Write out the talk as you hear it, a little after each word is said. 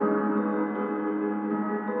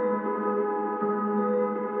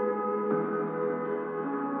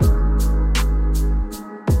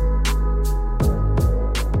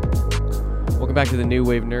Welcome back to the New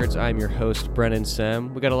Wave Nerds. I'm your host, Brennan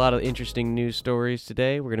Sem. We got a lot of interesting news stories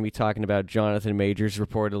today. We're going to be talking about Jonathan Majors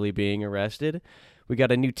reportedly being arrested. We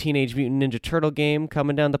got a new Teenage Mutant Ninja Turtle game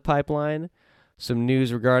coming down the pipeline, some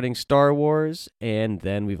news regarding Star Wars, and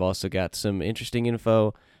then we've also got some interesting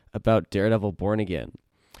info about Daredevil Born Again.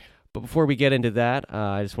 But before we get into that,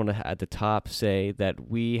 I just want to at the top say that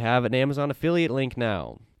we have an Amazon affiliate link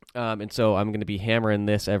now. And so I'm going to be hammering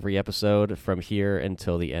this every episode from here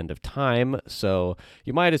until the end of time. So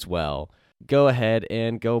you might as well go ahead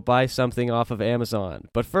and go buy something off of Amazon.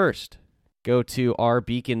 But first, go to our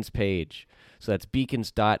Beacons page. So that's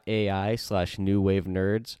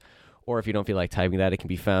beacons.ai/newwavenerds. Or if you don't feel like typing that, it can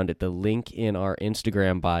be found at the link in our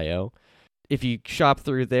Instagram bio. If you shop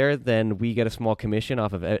through there, then we get a small commission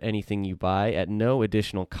off of anything you buy at no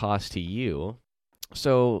additional cost to you.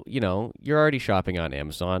 So, you're already shopping on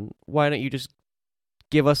Amazon. Why don't you just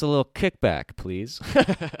give us a little kickback, please?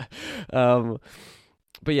 But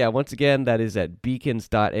yeah, once again, that is at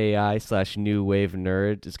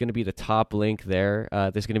beacons.ai/newwavenerds. It's going to be the top link there.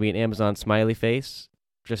 There's going to be an Amazon smiley face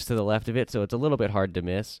just to the left of it, so it's a little bit hard to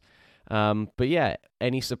miss. But yeah,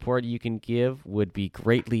 any support you can give would be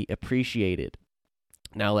greatly appreciated.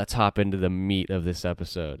 Now let's hop into the meat of this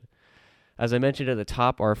episode. As I mentioned at the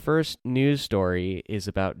top, our first news story is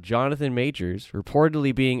about Jonathan Majors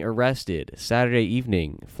reportedly being arrested Saturday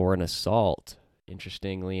evening for an assault,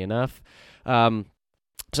 interestingly enough.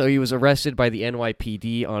 So he was arrested by the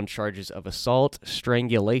NYPD on charges of assault,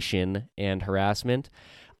 strangulation, and harassment.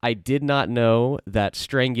 I did not know that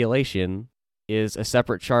strangulation is a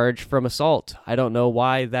separate charge from assault. I don't know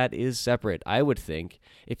why that is separate. I would think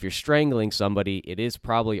if you're strangling somebody, it is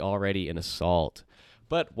probably already an assault.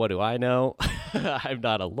 But what do I know? I'm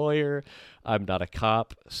not a lawyer. I'm not a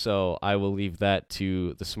cop. So I will leave that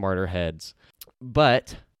to the smarter heads.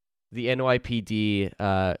 But the NYPD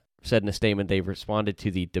said in a statement they responded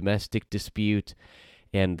to the domestic dispute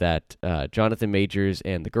and that Jonathan Majors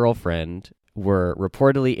and the girlfriend were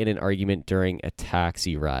reportedly in an argument during a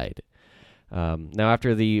taxi ride. Now,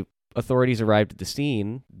 after the authorities arrived at the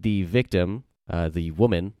scene, the victim, the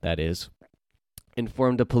woman, that is,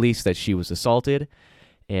 informed the police that she was assaulted,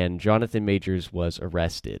 and Jonathan Majors was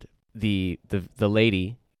arrested. The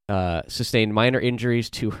lady sustained minor injuries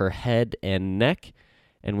to her head and neck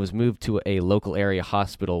and was moved to a local area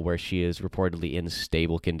hospital where she is reportedly in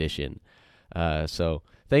stable condition. So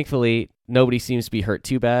thankfully, nobody seems to be hurt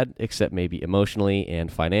too bad, except maybe emotionally and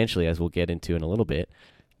financially, as we'll get into in a little bit.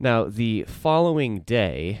 Now, the following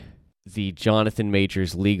day, the Jonathan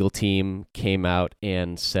Majors legal team came out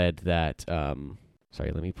and said that...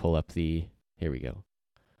 sorry, let me pull up the... Here we go.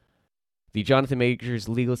 The Jonathan Majors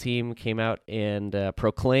legal team came out and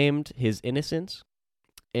proclaimed his innocence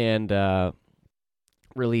and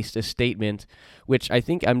released a statement, which I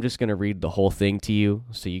think I'm just going to read the whole thing to you,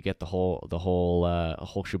 so you get the whole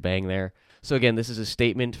shebang there. So again, this is a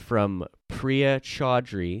statement from Priya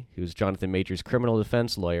Chaudhry, who's Jonathan Majors' criminal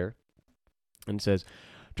defense lawyer, and says,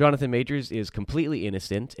 Jonathan Majors is completely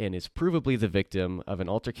innocent and is provably the victim of an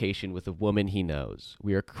altercation with a woman he knows.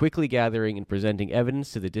 We are quickly gathering and presenting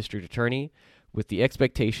evidence to the district attorney with the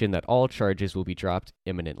expectation that all charges will be dropped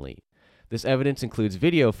imminently. This evidence includes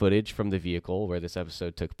video footage from the vehicle where this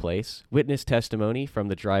episode took place, witness testimony from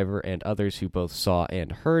the driver and others who both saw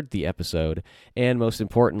and heard the episode, and most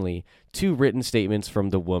importantly, 2 written statements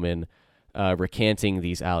from the woman recanting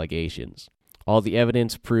these allegations. All the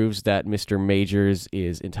evidence proves that Mr. Majors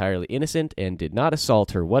is entirely innocent and did not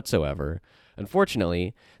assault her whatsoever.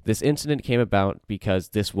 Unfortunately, this incident came about because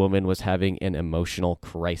this woman was having an emotional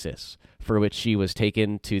crisis, for which she was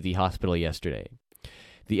taken to the hospital yesterday.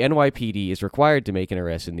 The NYPD is required to make an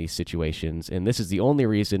arrest in these situations, and this is the only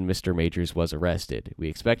reason Mr. Majors was arrested. We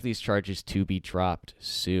expect these charges to be dropped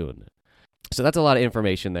soon. So that's a lot of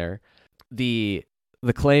information there.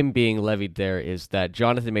 The claim being levied there is that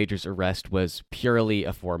Jonathan Majors' arrest was purely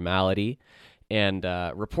a formality, and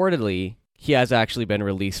reportedly, he has actually been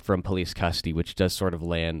released from police custody, which does sort of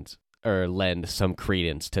lend some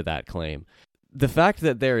credence to that claim. The fact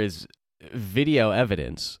that there is video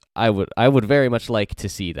evidence, I would very much like to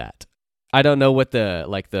see that. I don't know what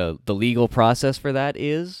the legal process for that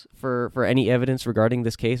is for any evidence regarding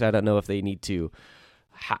this case. I don't know if they need to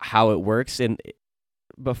how it works and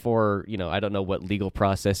before, I don't know what legal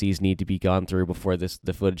processes need to be gone through before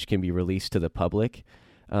the footage can be released to the public.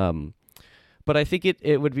 But I think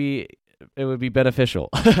it would be beneficial.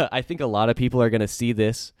 I think a lot of people are going to see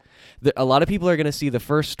this. A lot of people are going to see the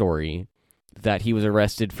first story that he was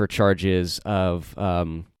arrested for charges of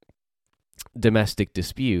domestic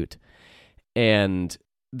dispute, and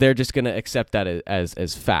they're just going to accept that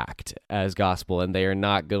as fact, as gospel, and they are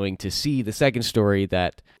not going to see the second story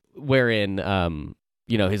that wherein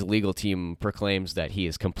his legal team proclaims that he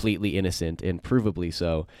is completely innocent and provably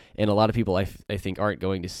so. And a lot of people I think aren't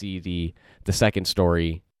going to see the second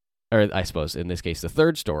story, or I suppose in this case the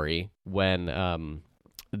third story, when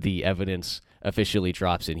the evidence officially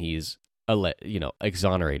drops and he's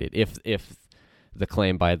exonerated, if the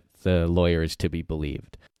claim by the lawyer is to be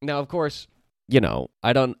believed. Now, of course,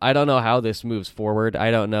 I don't know how this moves forward.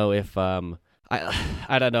 I don't know if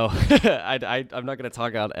I don't know. I'm not going to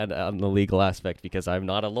talk on the legal aspect because I'm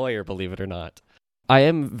not a lawyer, believe it or not. I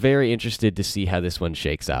am very interested to see how this one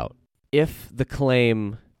shakes out. If the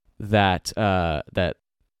claim that that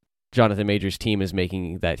Jonathan Majors' team is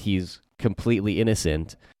making, that he's completely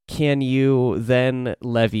innocent, can you then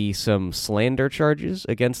levy some slander charges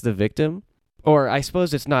against the victim? Or I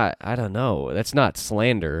suppose it's not, I don't know, that's not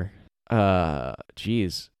slander.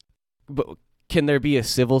 Geez. But can there be a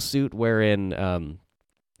civil suit wherein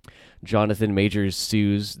Jonathan Majors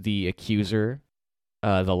sues the accuser,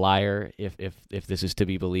 the liar, if this is to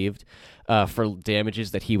be believed, for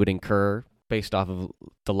damages that he would incur based off of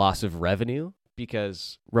the loss of revenue?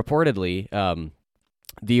 Because reportedly,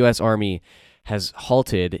 the U.S. Army has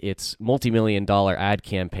halted its multi-million-dollar ad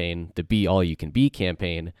campaign, the Be All You Can Be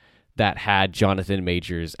campaign, that had Jonathan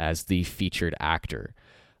Majors as the featured actor.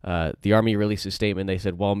 The Army released a statement. They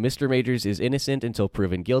said, while Mr. Majors is innocent until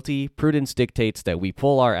proven guilty, prudence dictates that we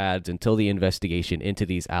pull our ads until the investigation into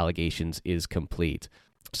these allegations is complete.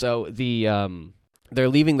 So they're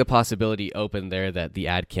leaving the possibility open there that the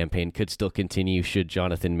ad campaign could still continue should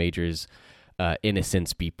Jonathan Majors'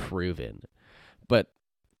 innocence be proven. But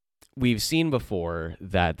we've seen before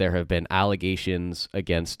that there have been allegations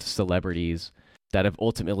against celebrities that have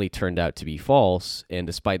ultimately turned out to be false, and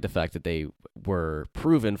despite the fact that they were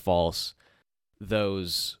proven false,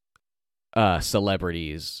 those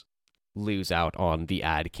celebrities lose out on the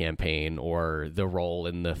ad campaign or the role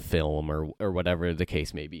in the film or whatever the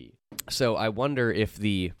case may be. So I wonder if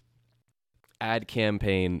the ad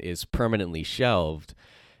campaign is permanently shelved,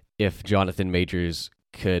 if Jonathan Majors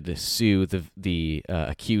could sue the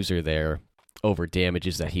accuser there over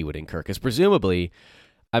damages that he would incur, because presumably,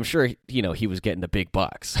 I'm sure he was getting the big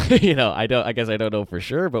bucks. I guess I don't know for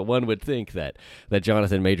sure, but one would think that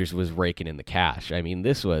Jonathan Majors was raking in the cash. I mean,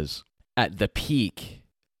 this was at the peak.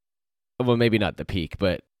 Well, maybe not the peak,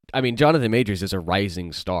 but I mean, Jonathan Majors is a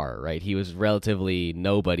rising star, right? He was relatively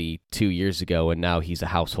nobody 2 years ago, and now he's a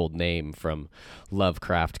household name from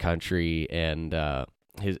Lovecraft Country and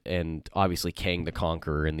obviously Kang the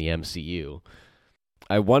Conqueror in the MCU.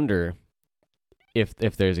 I wonder if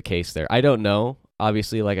there's a case there. I don't know.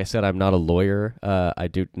 Obviously, like I said, I'm not a lawyer. I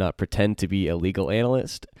do not pretend to be a legal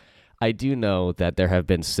analyst. I do know that there have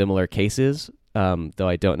been similar cases, though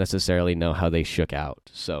I don't necessarily know how they shook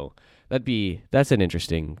out. So that's an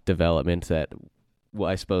interesting development that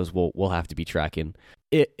I suppose we'll have to be tracking.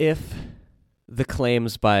 If the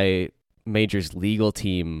claims by Major's legal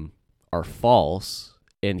team are false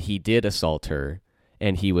and he did assault her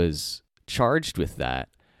and he was charged with that,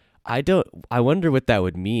 I wonder what that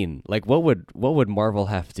would mean. Like, what would Marvel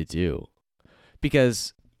have to do?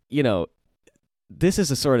 Because, this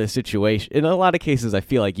is a sort of situation. In a lot of cases, I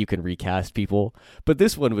feel like you can recast people, but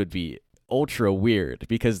this one would be ultra weird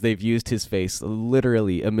because they've used his face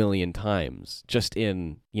literally a million times just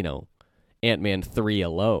in, Ant-Man 3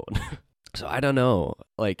 alone. So I don't know.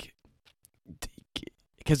 Like,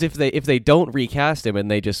 because if they don't recast him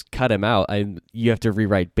and they just cut him out, you have to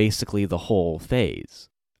rewrite basically the whole phase.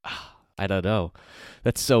 I don't know.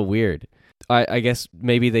 That's so weird. I guess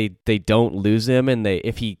maybe they don't lose him, and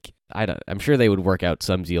I'm sure they would work out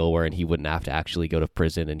some deal wherein he wouldn't have to actually go to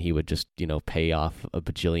prison and he would just, pay off $1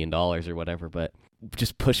 bajillion or whatever, but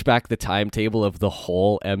just push back the timetable of the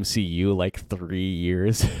whole MCU like 3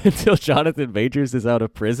 years until Jonathan Majors is out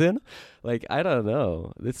of prison. Like, I don't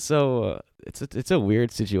know. It's so it's a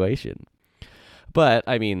weird situation. But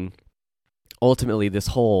I mean, ultimately this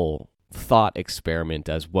whole thought experiment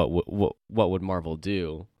as what would Marvel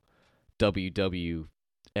do? WWMD.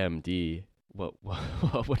 What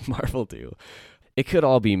would Marvel do? It could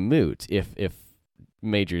all be moot if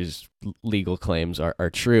Major's legal claims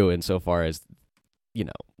are true insofar as,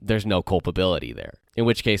 there's no culpability there. In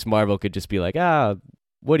which case Marvel could just be like,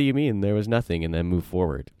 what do you mean there was nothing, and then move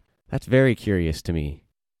forward. That's very curious to me.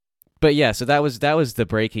 But yeah, so that was the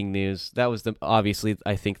breaking news. That was obviously,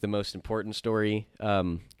 I think, the most important story.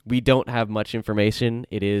 We don't have much information.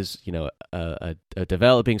 It is, a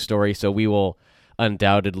developing story, so we will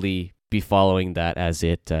undoubtedly be following that as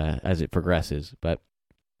it progresses. But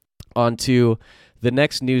on to the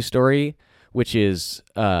next news story, which is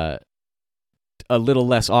a little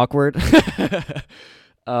less awkward.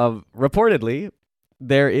 Reportedly,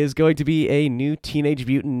 there is going to be a new Teenage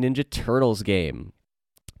Mutant Ninja Turtles game.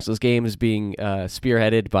 So this game is being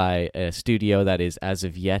spearheaded by a studio that is as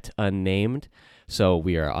of yet unnamed. So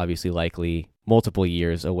we are obviously likely multiple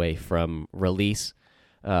years away from release.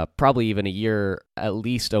 Probably even a year at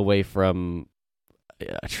least away from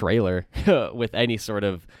a trailer with any sort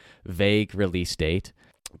of vague release date.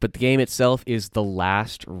 But the game itself is The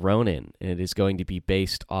Last Ronin, and it is going to be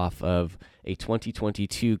based off of a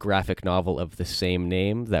 2022 graphic novel of the same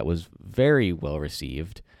name that was very well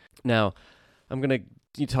received. Now, I'm going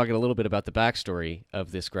to talk a little bit about the backstory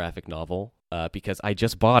of this graphic novel because I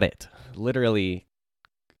just bought it. Literally,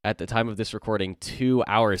 at the time of this recording, 2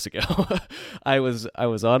 hours ago. I was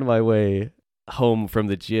on my way home from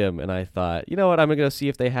the gym, and I thought, you know what, I'm going to go see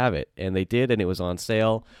if they have it. And they did, and it was on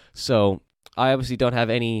sale. So I obviously don't have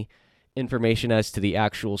any information as to the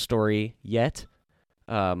actual story yet,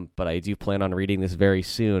 but I do plan on reading this very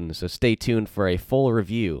soon. So stay tuned for a full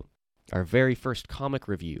review, our very first comic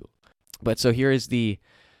review. But so here is the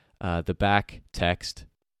back text.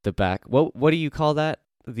 The back. What do you call that?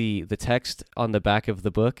 The text on the back of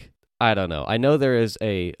the book? I don't know. I know there is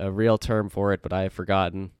a real term for it, but I have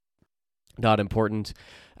forgotten. Not important.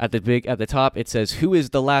 At the top, it says, "Who is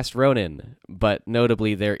the last Ronin?" But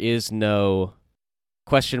notably, there is no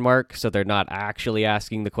question mark, so they're not actually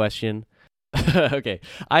asking the question. Okay,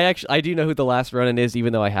 I do know who the last Ronin is,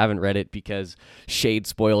 even though I haven't read it because Shade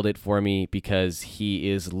spoiled it for me because he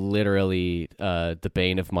is literally the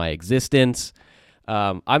bane of my existence.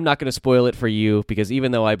 I'm not going to spoil it for you because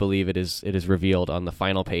even though I believe it is revealed on the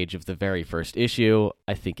final page of the very first issue,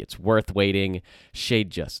 I think it's worth waiting. Shade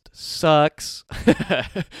just sucks.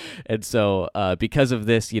 And so because of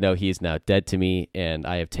this, he is now dead to me, and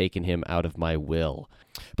I have taken him out of my will.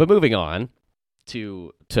 But moving on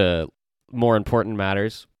to more important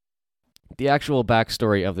matters, the actual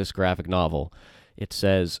backstory of this graphic novel. It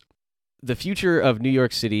says, the future of New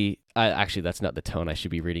York City... actually, that's not the tone I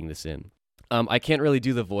should be reading this in. I can't really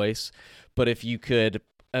do the voice, but if you could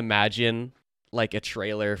imagine like a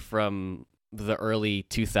trailer from the early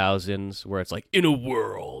 2000s where it's like, in a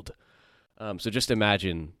world. So just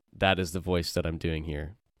imagine that is the voice that I'm doing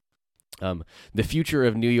here. The future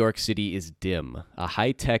of New York City is dim, a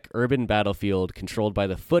high-tech urban battlefield controlled by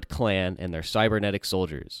the Foot Clan and their cybernetic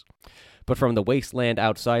soldiers. But from the wasteland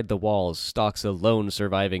outside the walls stalks a lone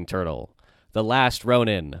surviving turtle. The last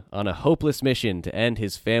Ronin, on a hopeless mission to end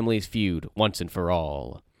his family's feud once and for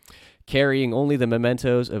all. Carrying only the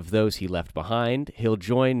mementos of those he left behind, he'll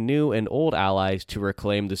join new and old allies to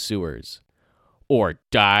reclaim the sewers. Or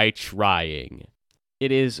die trying.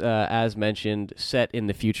 It is, as mentioned, set in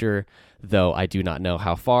the future, though I do not know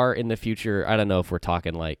how far in the future. I don't know if we're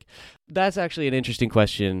talking like... That's actually an interesting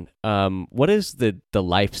question. What is the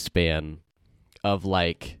lifespan of,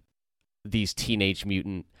 like, these Teenage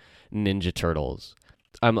Mutant Ninja Turtles?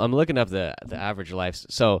 I'm looking up the average life.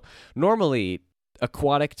 So normally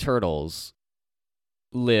aquatic turtles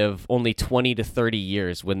live only 20 to 30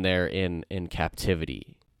 years when they're in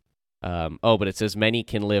captivity. But it says many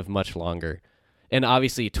can live much longer. And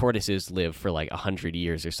obviously tortoises live for like 100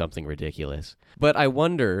 years or something ridiculous. But I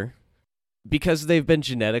wonder, because they've been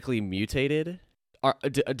genetically mutated,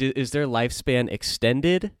 is their lifespan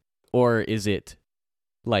extended or is it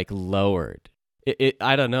like lowered?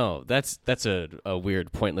 I don't know. That's a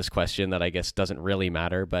weird, pointless question that I guess doesn't really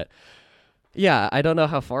matter. But yeah, I don't know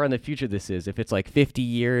how far in the future this is. If it's like 50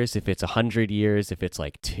 years, if it's 100 years, if it's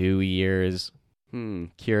like 2 years.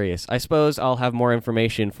 Curious. I suppose I'll have more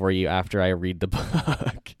information for you after I read the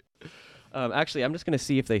book. Actually, I'm just gonna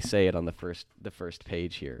see if they say it on the first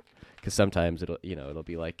page here, because sometimes it'll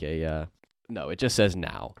be like a no. It just says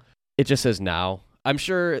now. It just says now. I'm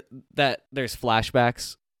sure that there's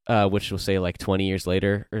flashbacks. Which will say like 20 years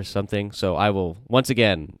later or something. So I will once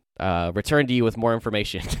again return to you with more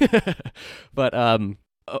information. But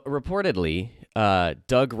reportedly,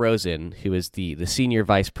 Doug Rosen, who is the senior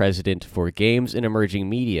vice president for games and emerging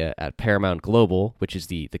media at Paramount Global, which is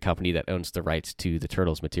the company that owns the rights to the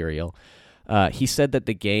Turtles material, he said that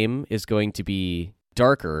the game is going to be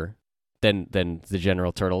darker than the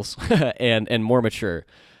general Turtles and more mature,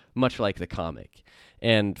 much like the comic.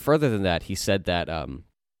 And further than that, he said that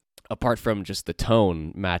apart from just the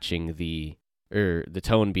tone matching the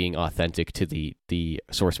tone being authentic to the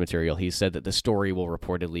source material, he said that the story will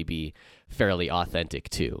reportedly be fairly authentic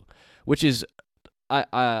too, which is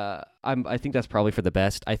I think that's probably for the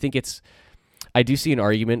best. I do see an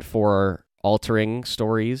argument for altering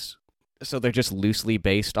stories so they're just loosely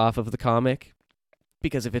based off of the comic,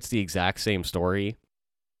 because if it's the exact same story,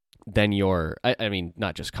 than your, I mean,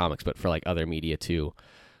 not just comics, but for like other media too,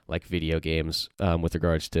 like video games, with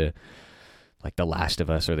regards to like The Last of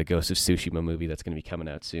Us or the Ghost of Tsushima movie that's going to be coming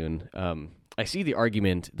out soon. I see the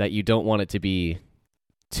argument that you don't want it to be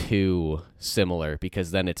too similar,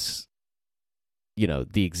 because then it's,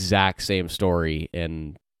 the exact same story,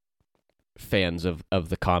 and fans of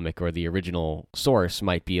the comic or the original source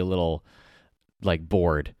might be a little like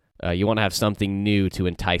bored. You want to have something new to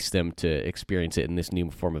entice them to experience it in this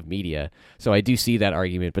new form of media. So I do see that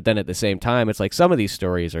argument, but then at the same time, it's like some of these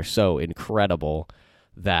stories are so incredible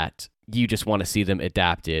that you just want to see them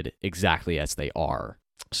adapted exactly as they are.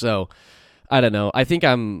 So I don't know. I think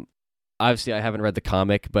obviously I haven't read the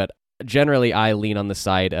comic, but generally I lean on the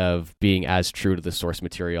side of being as true to the source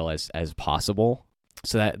material as possible.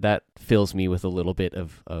 So that fills me with a little bit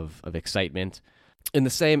of excitement. In the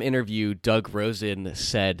same interview, Doug Rosen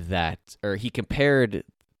said that, or he compared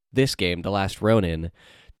this game, The Last Ronin,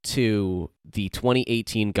 to the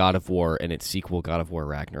 2018 God of War and its sequel, God of War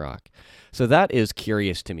Ragnarok. So that is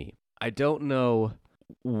curious to me. I don't know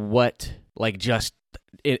what, like, just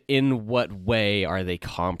in what way are they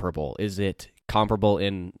comparable? Is it comparable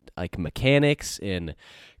in, like, mechanics, in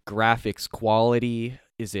graphics quality?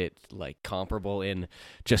 Is it like comparable in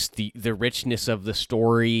just the richness of the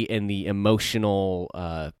story and the emotional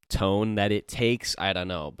tone that it takes? I don't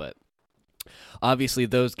know, but obviously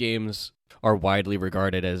those games are widely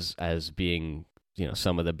regarded as being,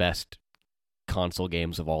 some of the best console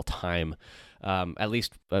games of all time. At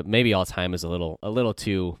least maybe all time is a little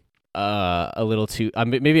too.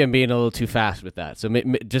 Maybe I'm being a little too fast with that. So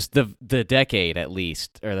just the decade at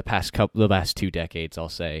least, or the past 2 decades, I'll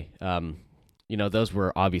say. Those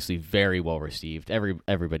were obviously very well received.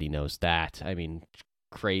 Everybody knows that. I mean,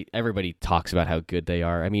 great. Everybody talks about how good they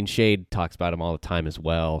are. I mean, Shade talks about them all the time as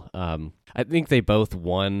well. I think they both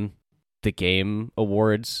won the Game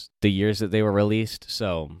Awards the years that they were released.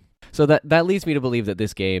 So that leads me to believe that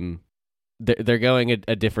this game, they're going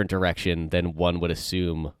a different direction than one would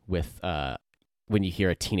assume with when you hear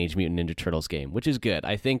a Teenage Mutant Ninja Turtles game, which is good.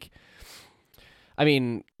 I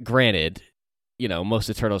mean, granted, most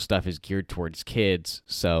of the Turtle stuff is geared towards kids,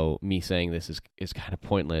 so me saying this is kind of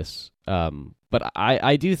pointless. But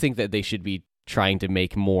I do think that they should be trying to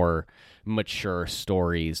make more mature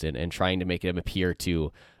stories and trying to make them appear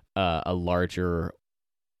to a larger,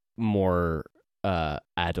 more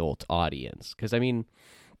adult audience. Because, I mean,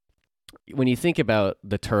 when you think about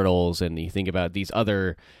the Turtles and you think about these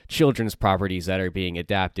other children's properties that are being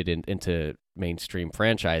adapted into mainstream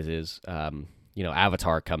franchises,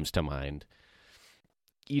 Avatar comes to mind.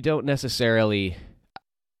 You don't necessarily.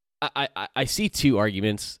 I see two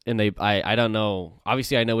arguments, and I don't know.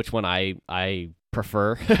 Obviously, I know which one I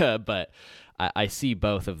prefer, but I see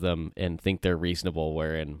both of them and think they're reasonable.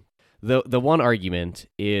 Wherein the one argument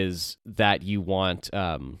is that you want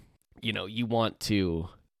you want to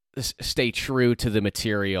stay true to the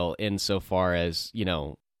material insofar as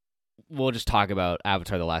we'll just talk about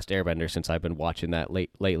Avatar: The Last Airbender, since I've been watching that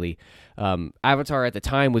lately. Avatar at the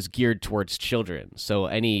time was geared towards children, so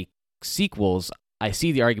any sequels, I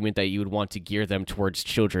see the argument that you would want to gear them towards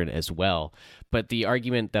children as well. But the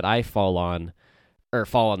argument that I fall on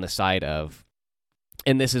the side of,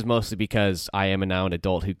 and this is mostly because I am now an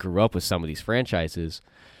adult who grew up with some of these franchises,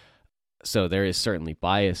 so there is certainly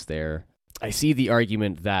bias there. I see the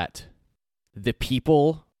argument that the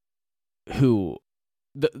people who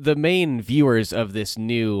the main viewers of this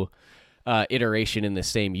new iteration in the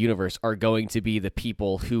same universe are going to be the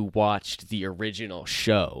people who watched the original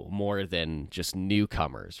show more than just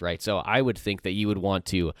newcomers, right? So I would think that you would want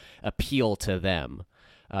to appeal to them.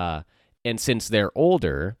 And since they're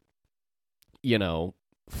older,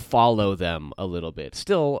 follow them a little bit.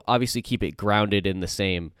 Still, obviously, keep it grounded in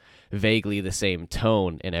vaguely the same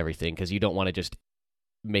tone and everything, because you don't want to just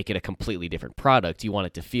make it a completely different product. You want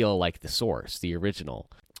it to feel like the source, the original.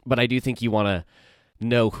 But I do think you want to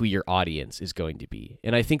know who your audience is going to be.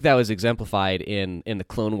 And I think that was exemplified in the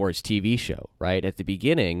Clone Wars TV show, right? At the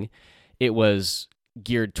beginning, it was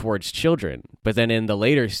geared towards children. But then in the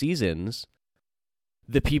later seasons,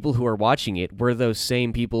 the people who are watching it were those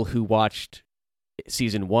same people who watched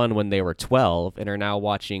season 1 when they were 12 and are now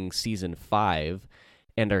watching season 5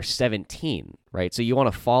 and are 17, right? So you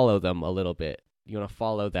want to follow them a little bit. You want to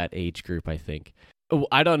follow that age group, I think.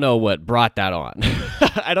 I don't know what brought that on.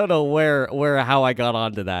 I don't know how I got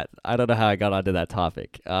onto that. I don't know how I got onto that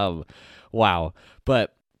topic. Wow.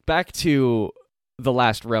 But back to The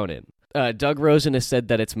Last Ronin. Doug Rosen has said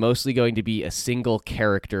that it's mostly going to be a single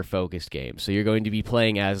character-focused game. So you're going to be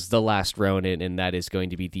playing as The Last Ronin, and that is going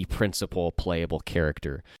to be the principal playable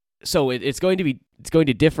character. So it's going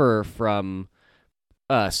to differ from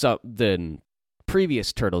than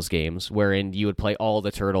previous Turtles games, wherein you would play all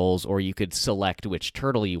the turtles, or you could select which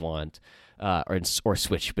turtle you want, or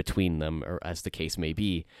switch between them, or as the case may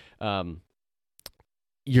be.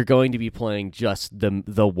 You're going to be playing just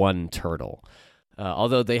the one turtle.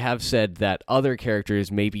 Although they have said that other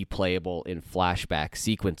characters may be playable in flashback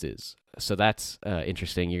sequences. So that's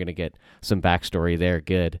interesting. You're going to get some backstory there.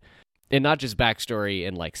 Good. And not just backstory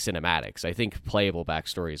in like cinematics. I think playable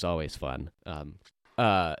backstory is always fun.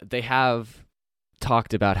 They have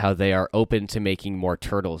talked about how they are open to making more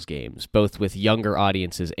Turtles games, both with younger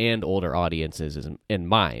audiences and older audiences in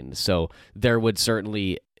mind. So there would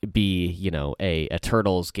certainly be, a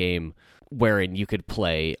Turtles game wherein you could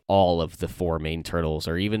play all of the four main turtles,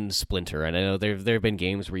 or even Splinter. And I know there have been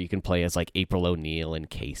games where you can play as like April O'Neil and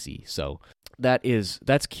Casey. So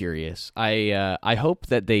that's curious. I hope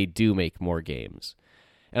that they do make more games,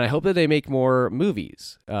 and I hope that they make more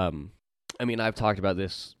movies. I've talked about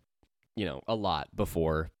this, a lot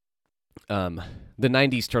before. The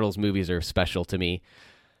 90s Turtles movies are special to me.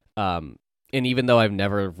 And even though I've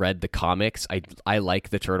never read the comics, I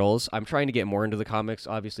like the Turtles. I'm trying to get more into the comics,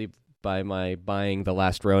 obviously, by my buying The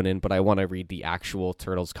Last Ronin, but I want to read the actual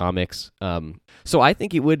Turtles comics. So I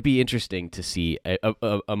think it would be interesting to see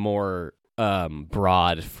a more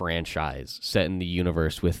broad franchise set in the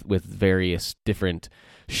universe with various different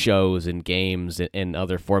shows and games and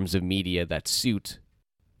other forms of media that suit,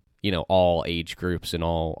 all age groups and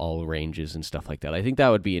all ranges and stuff like that. I think that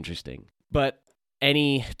would be interesting. But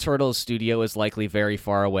any Turtles studio is likely very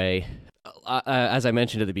far away. As I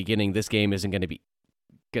mentioned at the beginning, this game isn't going to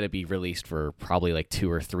be released for probably like 2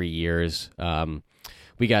 or 3 years.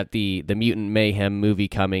 We got the Mutant Mayhem movie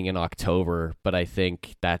coming in October, but I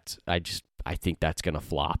think that's going to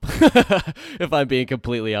flop. If I'm being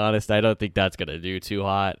completely honest, I don't think that's going to do too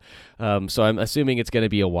hot. So I'm assuming it's going to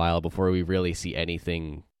be a while before we really see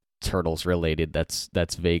anything Turtles related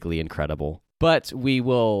that's vaguely incredible. But we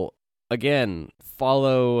will again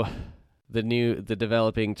follow the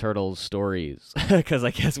developing Turtles stories, because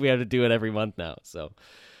I guess we have to do it every month now. So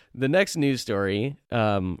the next news story,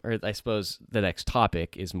 or I suppose the next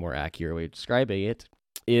topic is more accurate way of describing it,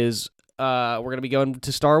 is we're going to be going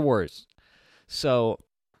to Star Wars. So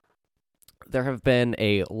there have been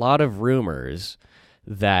a lot of rumors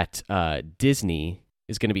that Disney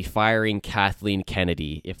is going to be firing Kathleen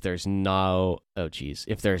Kennedy if there's no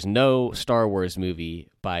Star Wars movie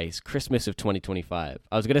by Christmas of 2025.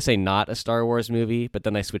 I was going to say not a Star Wars movie, but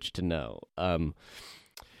then I switched to no.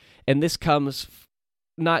 And this comes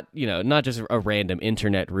not just a random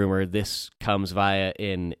internet rumor. This comes via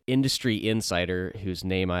an industry insider whose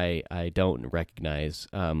name I don't recognize.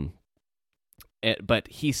 But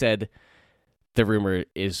he said the rumor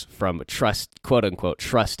is from quote unquote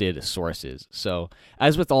trusted sources. So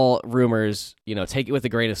as with all rumors, take it with a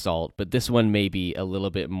grain of salt, but this one may be a little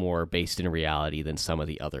bit more based in reality than some of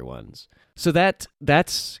the other ones. So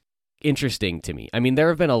that's interesting to me. I mean, there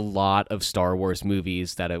have been a lot of Star Wars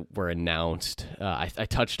movies that were announced. I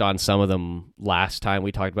touched on some of them last time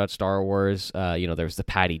we talked about Star Wars. There's the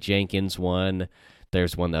Patty Jenkins one.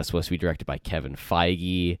 There's one that's supposed to be directed by Kevin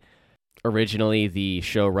Feige. Originally, the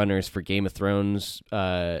showrunners for Game of Thrones,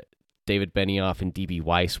 David Benioff and D.B.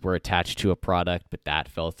 Weiss, were attached to a product, but that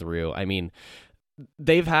fell through. I mean,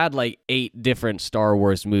 they've had like 8 different Star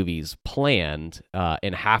Wars movies planned,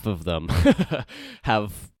 and half of them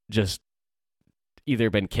have just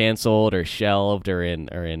either been canceled or shelved or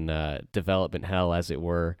in development hell, as it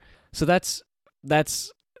were. So that's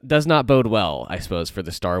does not bode well, I suppose, for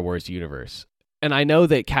the Star Wars universe. And I know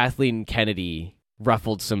that Kathleen Kennedy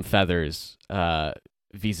ruffled some feathers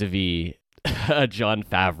vis-a-vis Jon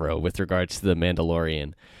Favreau with regards to The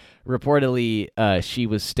Mandalorian. Reportedly, she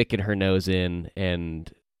was sticking her nose in,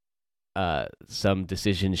 and some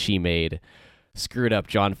decisions she made screwed up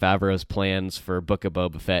Jon Favreau's plans for Book of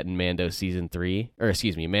Boba Fett and Mando Season 2.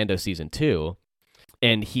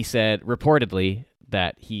 And he said, reportedly,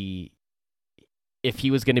 that if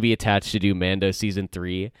he was going to be attached to do Mando Season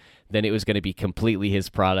 3, then it was going to be completely his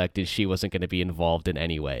product and she wasn't going to be involved in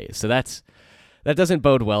any way. So that doesn't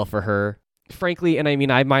bode well for her, frankly. And I mean,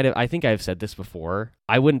 I think I've said this before.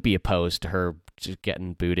 I wouldn't be opposed to her just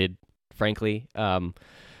getting booted, frankly.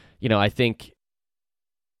 I think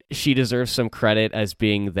she deserves some credit as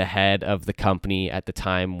being the head of the company at the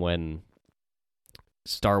time when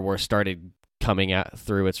Star Wars started coming out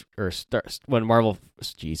through when Marvel,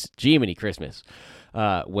 Jiminy Christmas,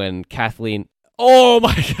 when Kathleen, oh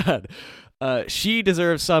my God, she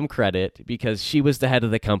deserves some credit because she was the head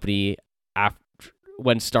of the company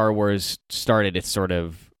when Star Wars started its sort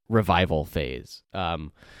of revival phase,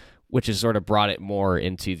 which has sort of brought it more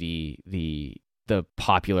into the the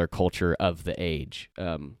popular culture of the age,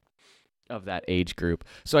 of that age group.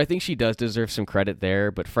 So I think she does deserve some credit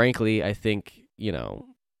there. But frankly, I think,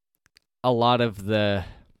 a lot of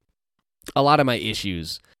my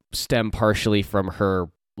issues stem partially from her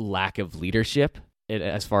lack of leadership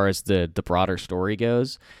as far as the broader story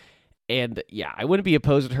goes. And yeah, I wouldn't be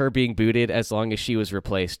opposed to her being booted as long as she was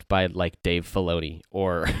replaced by like Dave Filoni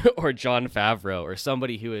or or Jon Favreau or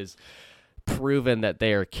somebody who has proven that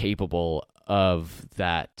they are capable of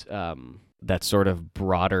that that sort of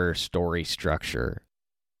broader story structure.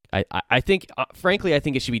 I think, frankly, I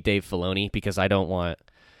think it should be Dave Filoni, because I don't want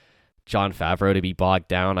Jon Favreau to be bogged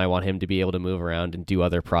down. I want him to be able to move around and do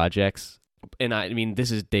other projects. And I mean,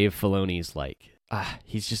 this is Dave Filoni's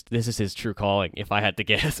this is his true calling. If I had to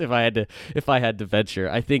guess, if I had to venture,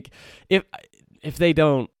 I think if they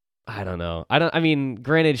don't, I don't know. I mean,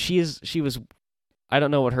 granted, she was, I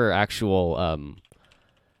don't know what her actual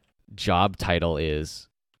job title is,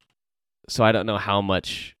 so I don't know how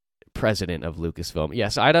much president of Lucasfilm.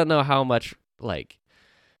 Yes, I don't know how much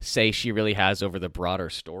say she really has over the broader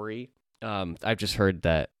story. I've just heard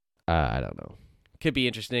that. I don't know. Could be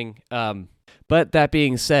interesting. But that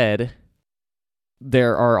being said,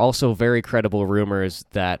 there are also very credible rumors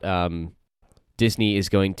that Disney is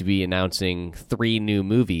going to be announcing 3 new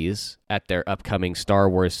movies at their upcoming Star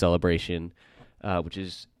Wars celebration, which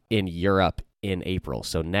is in Europe in April.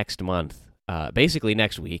 So next month, basically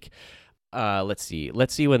next week. Let's see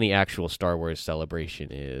when the actual Star Wars celebration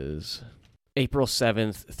is. April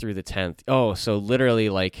 7th through the 10th. Oh, so literally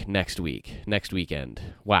next weekend.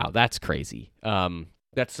 Wow, that's crazy.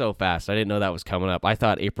 That's so fast. I didn't know that was coming up. I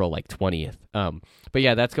thought April 20th. But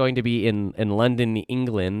yeah, that's going to be in London,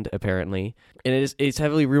 England, apparently. And it's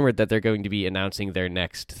heavily rumored that they're going to be announcing their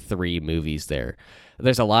next 3 movies there.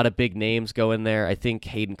 There's a lot of big names going there. I think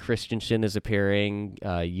Hayden Christensen is appearing,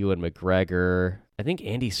 Ewan McGregor, I think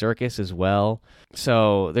Andy Serkis as well.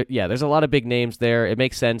 So there's a lot of big names there. It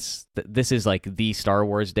makes sense that this is the Star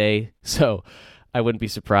Wars day. So I wouldn't be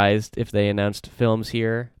surprised if they announced films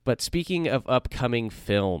here. But speaking of upcoming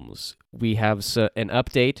films, we have an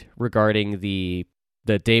update regarding the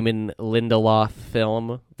Damon Lindelof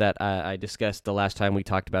film that I discussed the last time we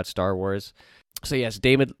talked about Star Wars. So yes,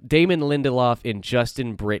 Damon Lindelof and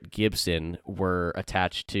Justin Britt Gibson were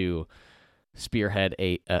attached to spearhead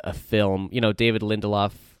a film. David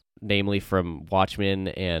Lindelof, namely from Watchmen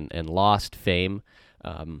and Lost fame.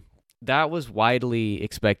 That was widely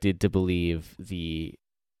expected to be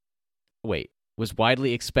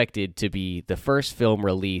the first film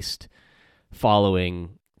released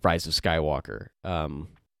following Rise of Skywalker.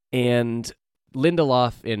 And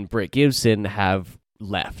Lindelof and Britt Gibson have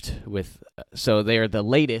left so they are the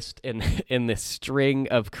latest in this string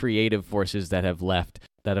of creative forces that have left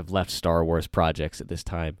Star Wars projects at this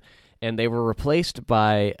time. And they were replaced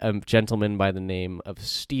by a gentleman by the name of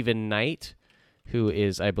Stephen Knight, who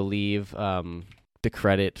is, I believe, the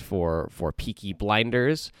credit for Peaky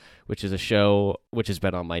Blinders, which is a show which has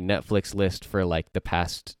been on my Netflix list for the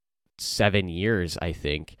past 7 years, I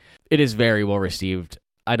think. It is very well received.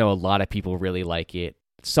 I know a lot of people really like it.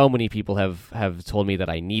 So many people have told me that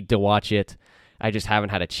I need to watch it. I just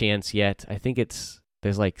haven't had a chance yet. I think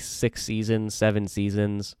there's 6 seasons, 7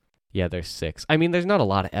 seasons. Yeah, there's 6. I mean, there's not a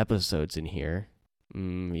lot of episodes in here.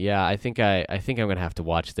 Yeah, I think I'm gonna have to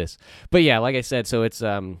watch this. But yeah, like I said, so it's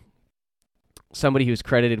somebody who's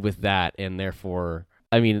credited with that, and therefore,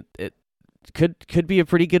 I mean, it could be a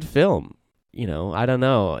pretty good film. I don't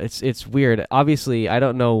know. It's weird. Obviously, I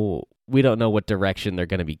don't know. We don't know what direction they're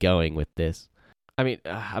gonna be going with this. I mean,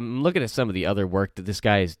 I'm looking at some of the other work that this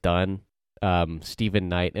guy has done, Stephen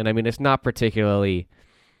Knight, and I mean, it's not particularly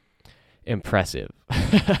impressive.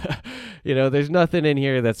 There's nothing in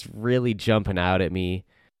here that's really jumping out at me.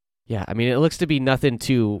 Yeah, I mean, it looks to be nothing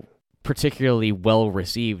too particularly well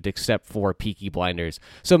received except for Peaky Blinders.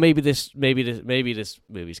 So maybe this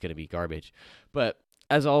movie's gonna be garbage. But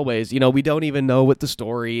as always, we don't even know what the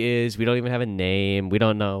story is. We don't even have a name. We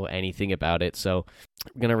don't know anything about it. So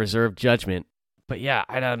I'm gonna reserve judgment. But yeah,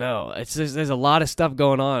 I don't know. There's a lot of stuff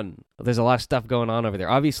going on. There's a lot of stuff going on over there.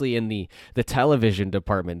 Obviously, in the television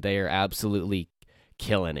department, they are absolutely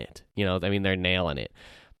killing it. I mean, they're nailing it.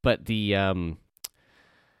 But the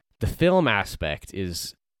film aspect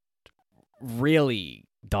is really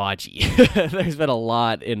dodgy. There's been a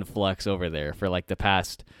lot in flux over there for the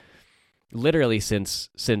past, literally since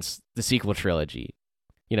the sequel trilogy.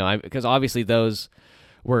 Because obviously those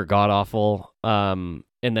were god awful. And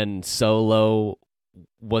then Solo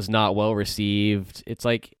was not well received. It's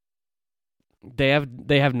they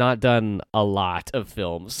have not done a lot of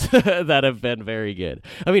films that have been very good.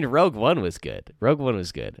 I mean, Rogue One was good.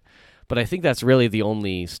 But I think that's really the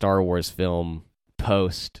only Star Wars film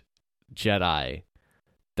post Jedi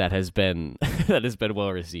that has been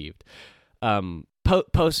well received.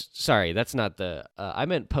 Sorry, that's not the. I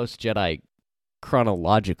meant post Jedi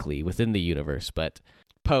chronologically within the universe, but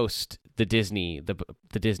post the Disney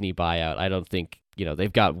buyout, I don't think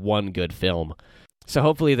they've got one good film. So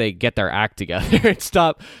hopefully they get their act together and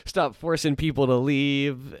stop forcing people to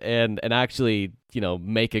leave and actually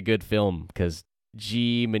make a good film, because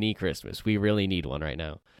gee, mini Christmas, we really need one right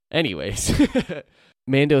now. Anyways,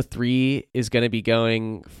 Mando 3 is going to be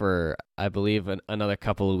going for, I believe, another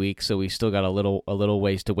couple of weeks, so we still got a little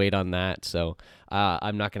ways to wait on that. So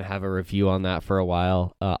I'm not going to have a review on that for a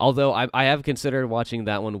while. Although I have considered watching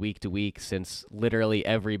that one week to week, since literally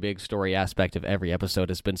every big story aspect of every episode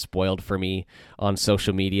has been spoiled for me on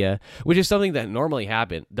social media, which is something that normally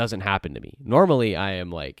doesn't happen to me. Normally I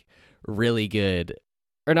am like really good,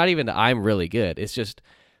 or not even that I'm really good. It's just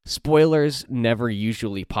spoilers never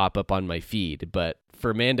usually pop up on my feed, but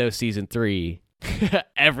for Mando Season 3,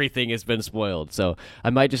 everything has been spoiled. So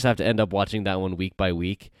I might just have to end up watching that one week by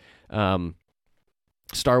week.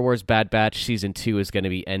 Star Wars Bad Batch Season 2 is going to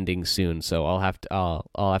be ending soon, so I'll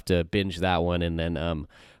have to binge that one, and then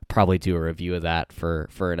probably do a review of that for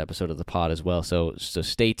an episode of the pod as well. So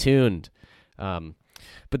stay tuned.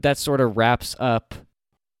 But that sort of wraps up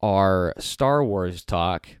our Star Wars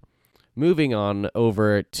talk. Moving on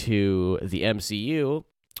over to the MCU,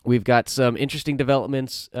 we've got some interesting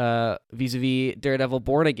developments vis-a-vis Daredevil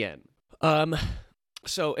Born Again.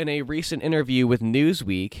 So in a recent interview with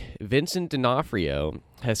Newsweek, Vincent D'Onofrio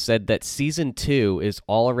has said that Season 2 is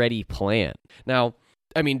already planned. Now,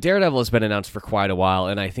 I mean, Daredevil has been announced for quite a while,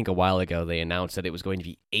 and I think a while ago they announced that it was going to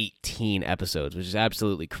be 18 episodes, which is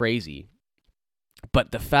absolutely crazy.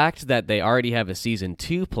 But the fact that they already have a Season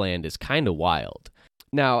 2 planned is kind of wild.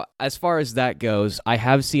 Now, as far as that goes, I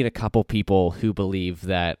have seen a couple people who believe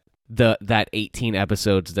that that 18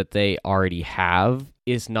 episodes that they already have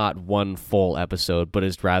is not one full episode, but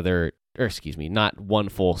is rather, not one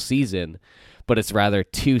full season, but it's rather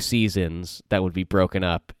 2 seasons that would be broken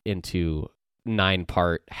up into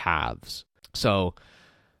 9-part halves. So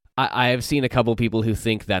I have seen a couple people who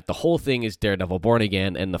think that the whole thing is Daredevil Born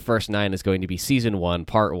Again, and the first 9 is going to be Season 1,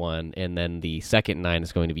 Part 1, and then the second 9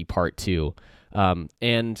 is going to be Part 2.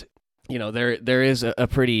 And there is a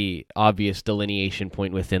pretty obvious delineation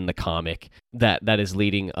point within the comic that is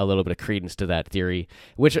leading a little bit of credence to that theory,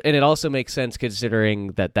 and it also makes sense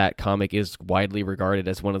considering that comic is widely regarded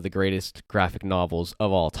as one of the greatest graphic novels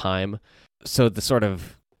of all time. So the sort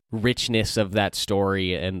of richness of that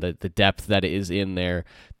story and the depth that is in there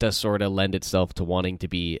does sort of lend itself to wanting to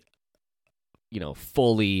be,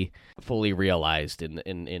 fully realized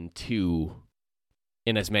in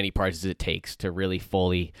as many parts as it takes to really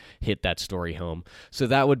fully hit that story home. So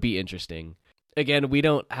that would be interesting. Again, we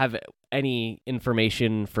don't have any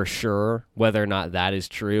information for sure whether or not that is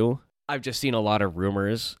true. I've just seen a lot of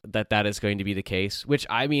rumors that is going to be the case, which,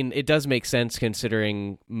 I mean, it does make sense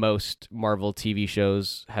considering most Marvel TV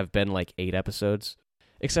shows have been like 8 episodes.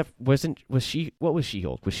 Except, what was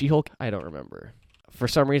She-Hulk? Was She-Hulk? I don't remember. For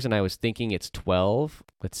some reason, I was thinking it's 12.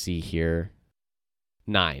 Let's see here.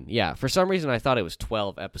 9. Yeah, for some reason I thought it was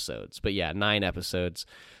 12 episodes, but yeah, 9 episodes.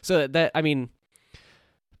 So that, I mean,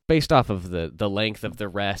 based off of the length of the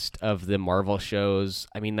rest of the Marvel shows,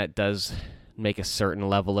 I mean, that does make a certain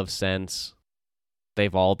level of sense.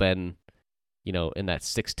 They've all been, in that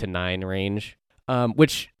 6 to 9 range,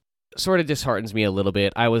 which sort of disheartens me a little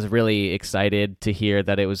bit. I was really excited to hear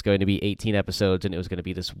that it was going to be 18 episodes and it was going to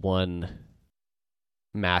be this one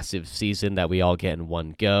massive season that we all get in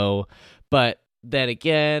one go. But then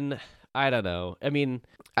again, I don't know. I mean,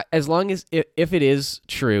 as long as, if it is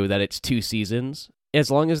true that it's 2 seasons,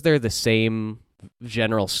 as long as they're the same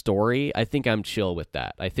general story, I think I'm chill with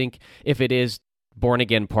that. I think if it is Born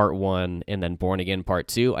Again Part 1 and then Born Again Part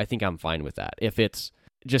 2, I think I'm fine with that. If it's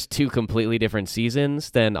just 2 completely different seasons,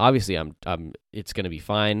 then obviously it's going to be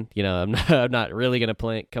fine. I'm not really going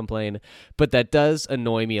to complain, but that does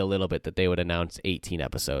annoy me a little bit that they would announce 18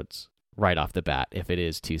 episodes right off the bat if it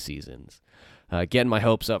is 2 seasons. Getting my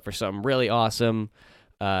hopes up for something really awesome,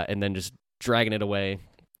 and then just dragging it away,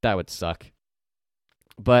 that would suck.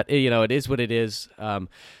 But, it is what it is.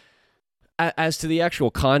 As to the actual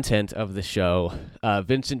content of the show,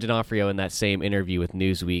 Vincent D'Onofrio in that same interview with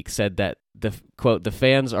Newsweek said that, quote, the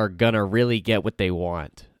fans are gonna really get what they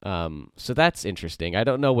want. So that's interesting. I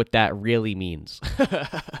don't know what that really means.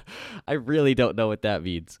 I really don't know what that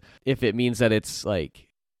means. If it means that it's like,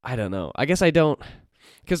 I don't know. I guess I don't...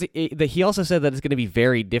 Because he also said that it's going to be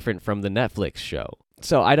very different from the Netflix show.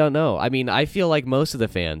 So I don't know. I mean, I feel like most of the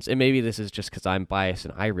fans, and maybe this is just because I'm biased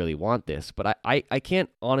and I really want this, but I can't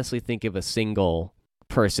honestly think of a single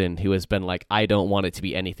person who has been like, I don't want it to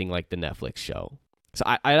be anything like the Netflix show. So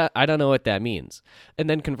I don't know what that means. And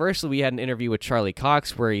then conversely, we had an interview with Charlie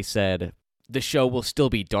Cox where he said the show will still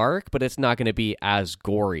be dark, but it's not going to be as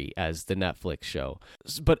gory as the Netflix show.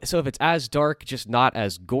 But so if it's as dark, just not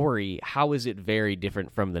as gory, how is it very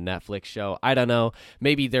different from the Netflix show? I don't know.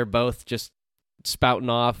 Maybe they're both just spouting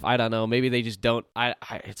off. I don't know. Maybe they just don't. I'm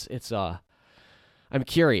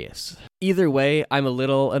curious. Either way, I'm a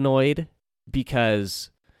little annoyed because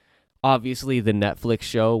obviously the Netflix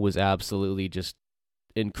show was absolutely just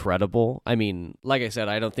incredible. I mean, like I said,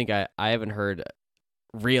 I don't think I haven't heard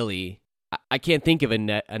really. I can't think of a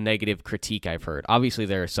negative critique I've heard. Obviously,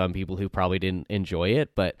 there are some people who probably didn't enjoy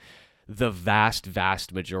it, but the vast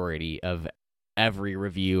majority of every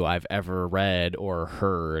review I've ever read or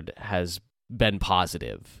heard has been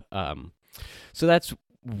positive. So that's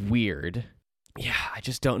weird. Yeah, I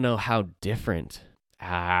just don't know how different.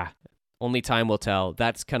 Only time will tell.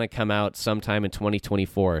 That's gonna come out sometime in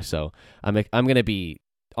 2024. So I'm gonna be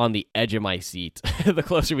on the edge of my seat the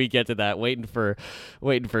closer we get to that, waiting for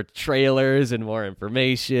trailers and more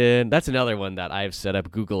information. That's another one that I've set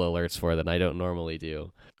up Google alerts for that I don't normally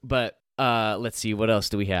do. But let's see, what else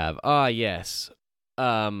do we have? Yes.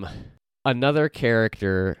 Another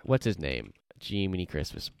character, what's his name? Jiminy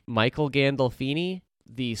Christmas. Michael Gandolfini,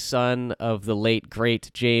 the son of the late great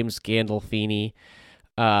James Gandolfini,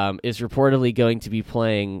 is reportedly going to be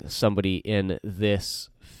playing somebody in this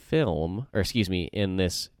film, or excuse me, in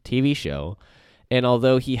this TV show. And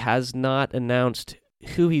although he has not announced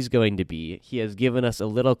who he's going to be, he has given us a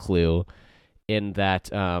little clue in that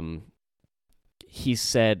he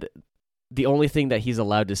said the only thing that he's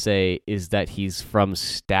allowed to say is that he's from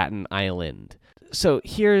Staten Island. So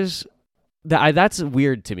here's that's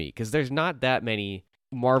weird to me because there's not that many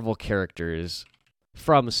Marvel characters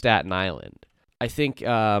from Staten Island. I think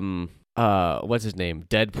what's his name?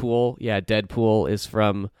 Deadpool. Yeah, Deadpool is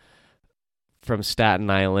from Staten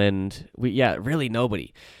Island. Really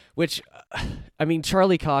nobody. Which I mean,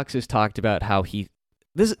 Charlie Cox has talked about how here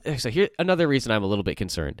another reason I'm a little bit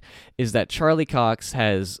concerned is that Charlie Cox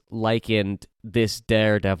has likened this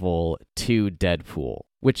Daredevil to Deadpool,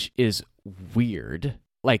 which is weird.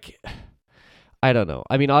 Like, I don't know.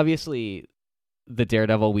 I mean, obviously, the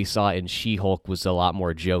Daredevil we saw in She-Hulk was a lot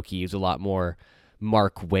more jokey. He was a lot more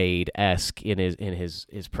Mark Waid-esque in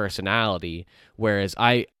his personality, whereas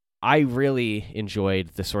I really enjoyed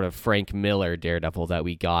the sort of Frank Miller Daredevil that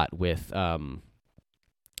we got with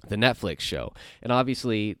the Netflix show. And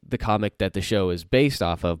obviously, the comic that the show is based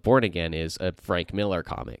off of, Born Again, is a Frank Miller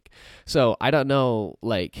comic. So I don't know,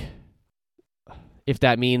 like, if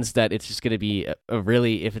that means that it's just going to be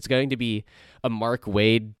if it's going to be a Mark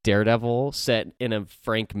Waid Daredevil set in a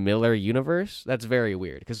Frank Miller universe, that's very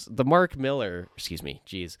weird. Because the Mark Miller,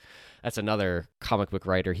 that's another comic book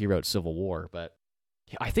writer. He wrote Civil War, but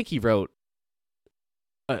I think he wrote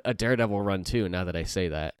a Daredevil run too, now that I say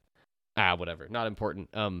that. Whatever. Not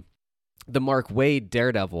important. The Mark Waid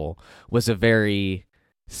Daredevil was it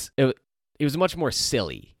was much more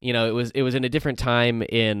silly. You know, it was in a different time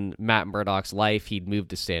in Matt Murdock's life. He'd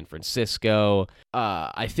moved to San Francisco.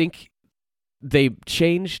 I think they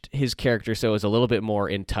changed his character so it was a little bit more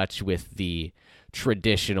in touch with the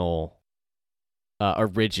traditional,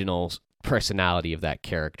 original personality of that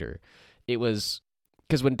character. It was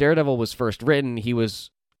because when Daredevil was first written, he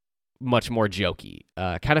was much more jokey.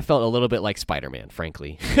 Kind of felt a little bit like Spider-Man,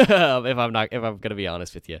 frankly, if I'm going to be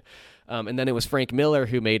honest with you. And then it was Frank Miller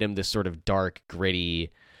who made him this sort of dark,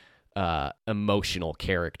 gritty, emotional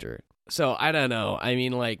character. So I don't know. I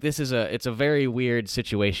mean, like, it's a very weird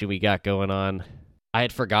situation we got going on. I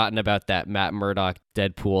had forgotten about that Matt Murdock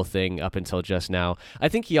Deadpool thing up until just now. I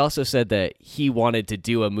think he also said that he wanted to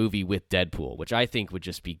do a movie with Deadpool, which I think would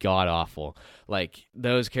just be god-awful. Like,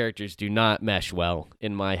 those characters do not mesh well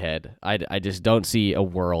in my head. I just don't see a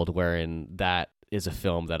world wherein that is a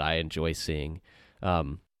film that I enjoy seeing.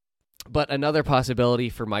 But another possibility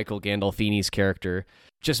for Michael Gandolfini's character,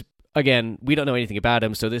 just, again, we don't know anything about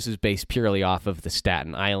him, so this is based purely off of the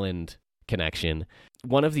Staten Island connection.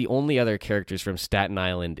 One of the only other characters from Staten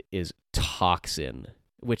Island is Toxin,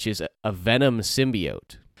 which is a Venom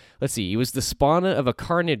symbiote. Let's see, he was the spawn of a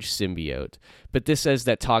Carnage symbiote, but this says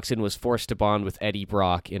that Toxin was forced to bond with Eddie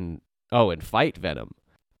Brock and fight Venom.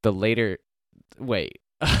 Oh,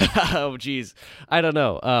 geez. I don't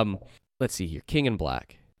know. Let's see here, King in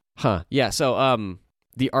Black. Yeah, so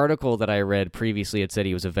the article that I read previously had said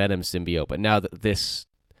he was a Venom symbiote, but now that this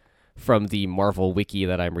from the Marvel wiki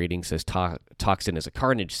that I'm reading says Toxin is a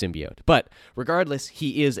Carnage symbiote. But regardless,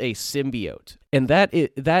 he is a symbiote. And that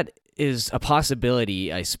is a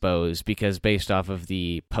possibility, I suppose, because based off of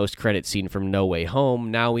the post-credit scene from No Way Home,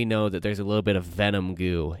 now we know that there's a little bit of Venom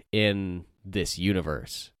goo in this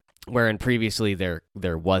universe, wherein previously there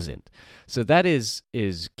wasn't. So that is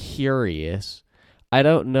curious. I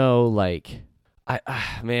don't know, like,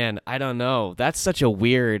 I don't know. That's such a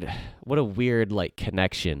weird, what a weird, like,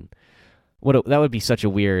 connection. That would be such a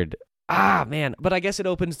weird, man. But I guess it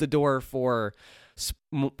opens the door for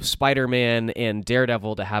Spider-Man and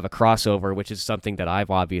Daredevil to have a crossover, which is something that I've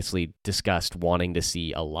obviously discussed wanting to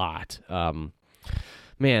see a lot.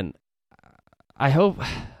 Man, I hope,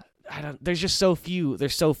 there's so few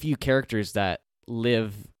characters that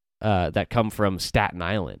live, that come from Staten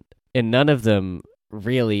Island, and none of them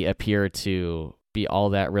really appear to be all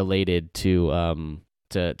that related to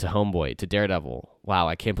Homeboy, to Daredevil. Wow,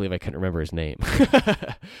 I can't believe I couldn't remember his name.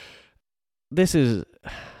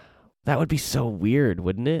 That would be so weird,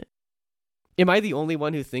 wouldn't it? Am I the only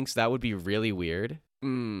one who thinks that would be really weird?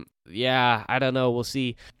 Yeah, I don't know. We'll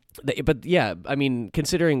see. But yeah, I mean,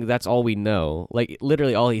 considering that's all we know, like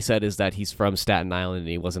literally all he said is that he's from Staten Island and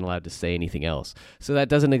he wasn't allowed to say anything else. So that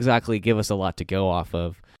doesn't exactly give us a lot to go off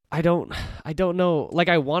of. I don't know. Like,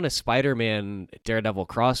 I want a Spider-Man Daredevil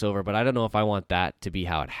crossover, but I don't know if I want that to be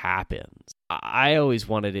how it happens. I always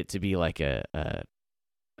wanted it to be like a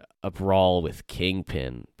brawl with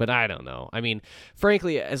Kingpin, but I don't know. I mean,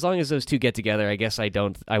 frankly, as long as those two get together, I guess I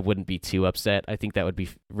wouldn't be too upset. I think that would be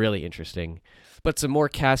really interesting. But some more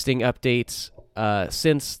casting updates.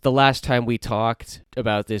 Since the last time we talked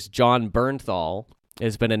about this, Jon Bernthal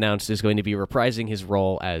has been announced is going to be reprising his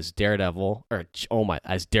role as Daredevil,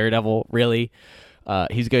 as Daredevil, really.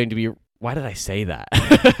 He's going to be, why did I say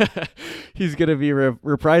that? He's going to be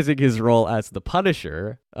reprising his role as the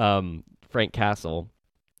Punisher, Frank Castle,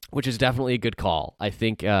 which is definitely a good call. I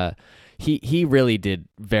think he really did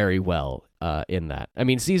very well in that. I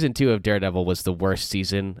mean, season 2 of Daredevil was the worst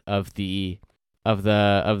season of the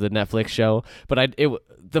Netflix show, but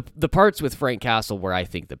the parts with Frank Castle were, I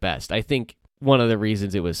think, the best. I think one of the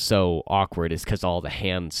reasons it was so awkward is because all the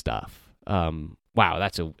hand stuff. Wow,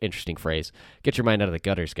 that's an interesting phrase. Get your mind out of the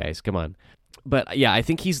gutters, guys. Come on. But yeah, I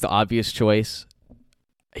think he's the obvious choice.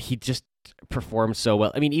 He just performed so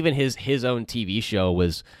well. I mean, even his own TV show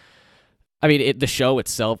was, I mean, the show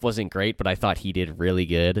itself wasn't great, but I thought he did really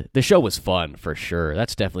good. The show was fun, for sure.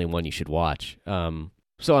 That's definitely one you should watch.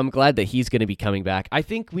 So I'm glad that he's going to be coming back. I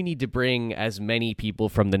think we need to bring as many people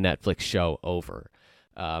from the Netflix show over.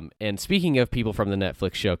 And speaking of people from the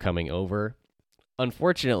Netflix show coming over,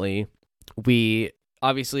 unfortunately, I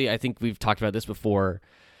think we've talked about this before,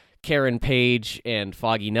 Karen Page and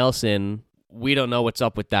Foggy Nelson, we don't know what's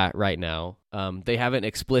up with that right now. They haven't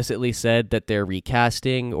explicitly said that they're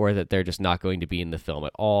recasting or that they're just not going to be in the film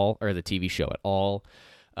at all or the TV show at all.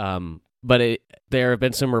 But there have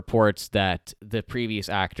been some reports that the previous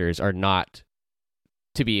actors are not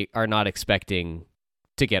expecting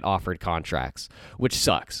to get offered contracts, which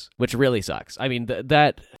really sucks. I mean,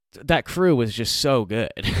 that crew was just so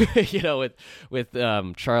good, with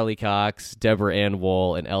Charlie Cox, Deborah Ann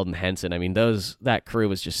Woll, and Eldon Henson. I mean, that crew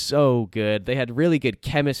was just so good. They had really good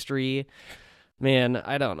chemistry. Man,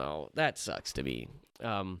 I don't know. That sucks to me.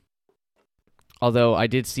 Although I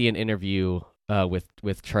did see an interview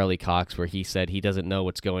with Charlie Cox where he said he doesn't know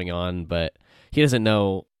what's going on, but he doesn't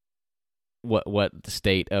know what the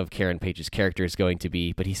state of Karen Page's character is going to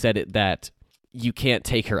be. But he said that you can't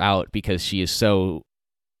take her out because she is so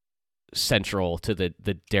central to the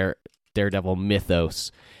Daredevil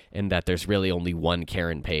mythos, and that there's really only one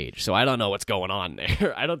Karen Page. So I don't know what's going on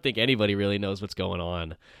there. I don't think anybody really knows what's going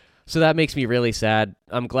on. So that makes me really sad.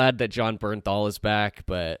 I'm glad that Jon Bernthal is back,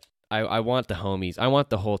 but I want the homies. I want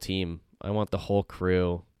the whole team. I want the whole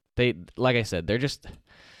crew. Like I said,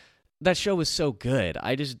 that show was so good.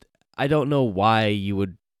 I don't know why you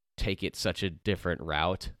would take it such a different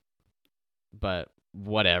route, but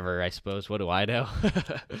whatever, I suppose. What do I know?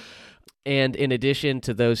 And in addition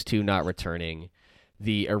to those two not returning,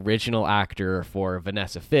 the original actor for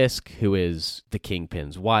Vanessa Fisk, who is the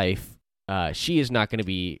Kingpin's wife, she is not going to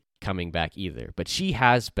be coming back either, but she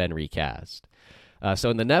has been recast.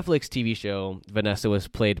 So in the Netflix TV show, Vanessa was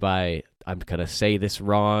played by, I'm going to say this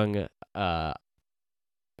wrong, Ayelet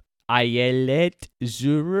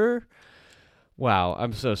Zurer. Wow,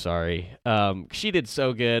 I'm so sorry. She did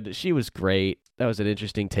so good. She was great. That was an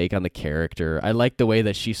interesting take on the character. I like the way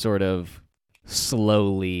that she sort of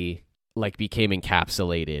slowly like became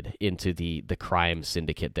encapsulated into the crime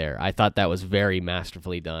syndicate there. I thought that was very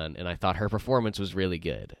masterfully done, and I thought her performance was really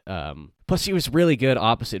good. Plus, she was really good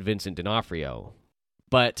opposite Vincent D'Onofrio.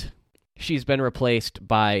 But she's been replaced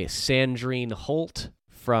by Sandrine Holt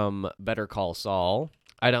from Better Call Saul.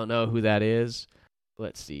 I don't know who that is.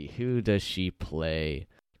 Let's see. Who does she play?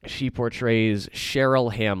 She portrays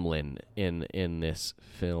Cheryl Hamlin in this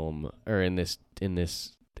film, or in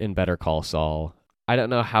Better Call Saul. I don't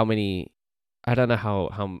know how many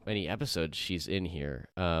episodes she's in here.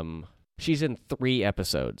 She's in 3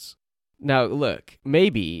 episodes. Now, look,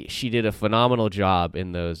 maybe she did a phenomenal job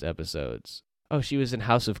in those episodes. Oh, she was in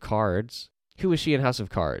House of Cards. Who was she in House of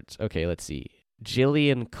Cards? Okay, let's see.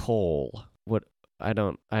 Jillian Cole. What? I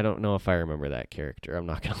don't know if I remember that character. I'm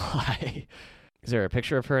not gonna lie. Is there a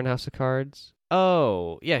picture of her in House of Cards?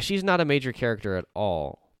 Oh, yeah, she's not a major character at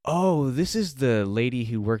all. Oh, this is the lady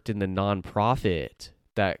who worked in the nonprofit.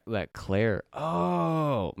 That Claire.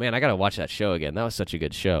 Oh, man, I gotta watch that show again. That was such a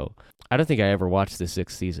good show. I don't think I ever watched the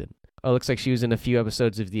 6th season. Oh, looks like she was in a few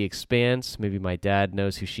episodes of The Expanse. Maybe my dad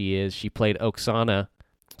knows who she is. She played Oksana,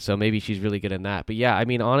 so maybe she's really good in that. But yeah, I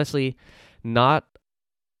mean, honestly, not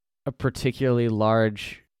a particularly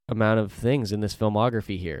large amount of things in this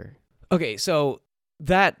filmography here. Okay, so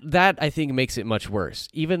that I think makes it much worse.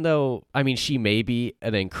 Even though, I mean, she may be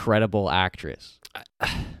an incredible actress.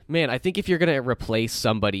 Man, I think if you're going to replace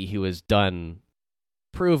somebody who has done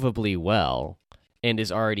provably well and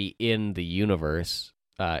is already in the universe,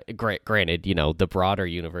 granted, you know, the broader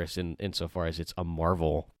universe insofar as it's a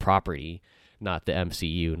Marvel property, not the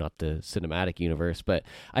MCU, not the cinematic universe, but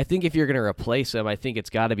I think if you're going to replace him, I think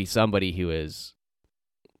it's got to be somebody who is,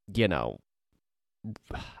 you know,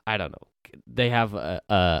 I don't know. They have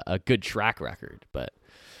a good track record, but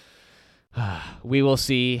we will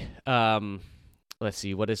see. Let's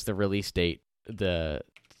see, what is the release date? The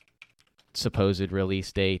supposed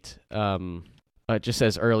release date. It just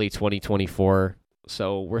says early 2024,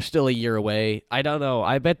 so we're still a year away. I don't know.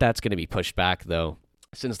 I bet that's going to be pushed back, though,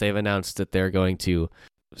 since they've announced that they're going to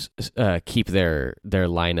keep their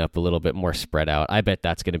lineup a little bit more spread out. I bet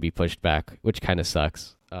that's going to be pushed back, which kind of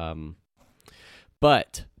sucks.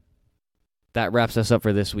 But that wraps us up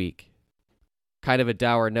for this week. Kind of a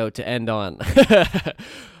dour note to end on.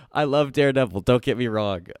 I love Daredevil, don't get me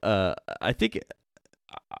wrong. I think,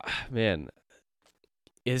 man,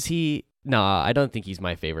 is he? Nah, I don't think he's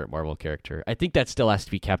my favorite Marvel character. I think that still has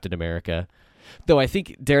to be Captain America. Though I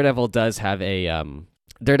think Daredevil does have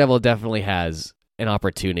Daredevil definitely has an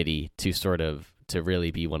opportunity to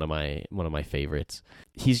really be one of my favorites.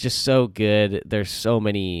 He's just so good. There's so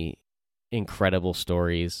many incredible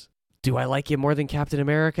stories. Do I like him more than Captain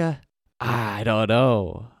America? I don't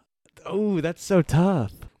know. Oh, that's so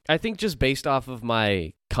tough. I think just based off of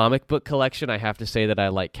my comic book collection, I have to say that I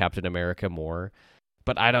like Captain America more.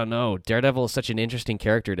 But I don't know. Daredevil is such an interesting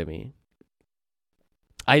character to me.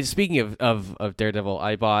 Speaking of Daredevil,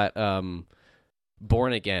 I bought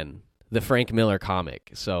Born Again, the Frank Miller comic.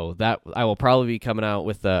 So that I will probably be coming out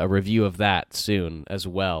with a review of that soon as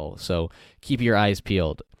well. So keep your eyes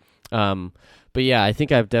peeled. But yeah, I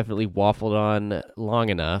think I've definitely waffled on long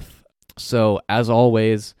enough. So as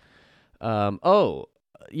always,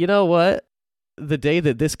 you know what? The day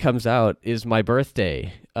that this comes out is my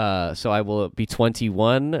birthday. So I will be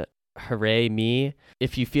 21. Hooray me.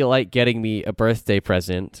 If you feel like getting me a birthday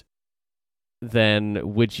present, then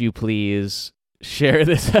would you please share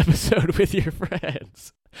this episode with your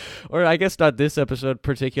friends? Or I guess not this episode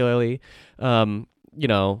particularly. You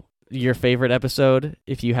know, your favorite episode,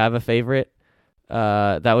 if you have a favorite.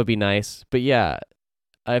 That would be nice. But yeah,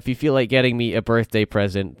 if you feel like getting me a birthday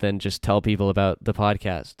present, then just tell people about the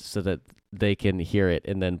podcast so that they can hear it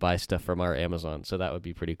and then buy stuff from our Amazon. So that would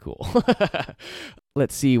be pretty cool.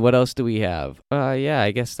 Let's see, what else do we have? Yeah,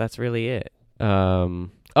 I guess that's really it.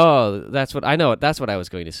 That's what I was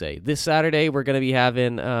going to say. This Saturday, we're going to be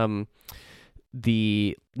having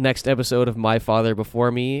the next episode of My Father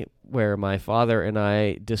Before Me, where my father and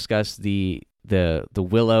I discuss the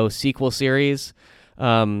Willow sequel series.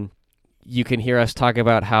 You can hear us talk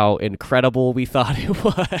about how incredible we thought it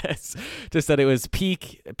was. Just that it was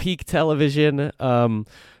peak television.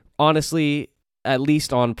 Honestly, at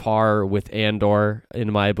least on par with Andor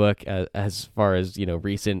in my book, as far as, you know,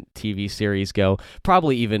 recent TV series go.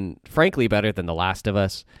 Probably even, frankly, better than The Last of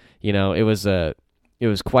Us. You know, it was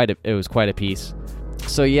quite a piece.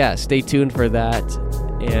 So yeah, stay tuned for that,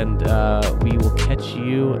 and we will catch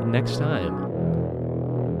you next time.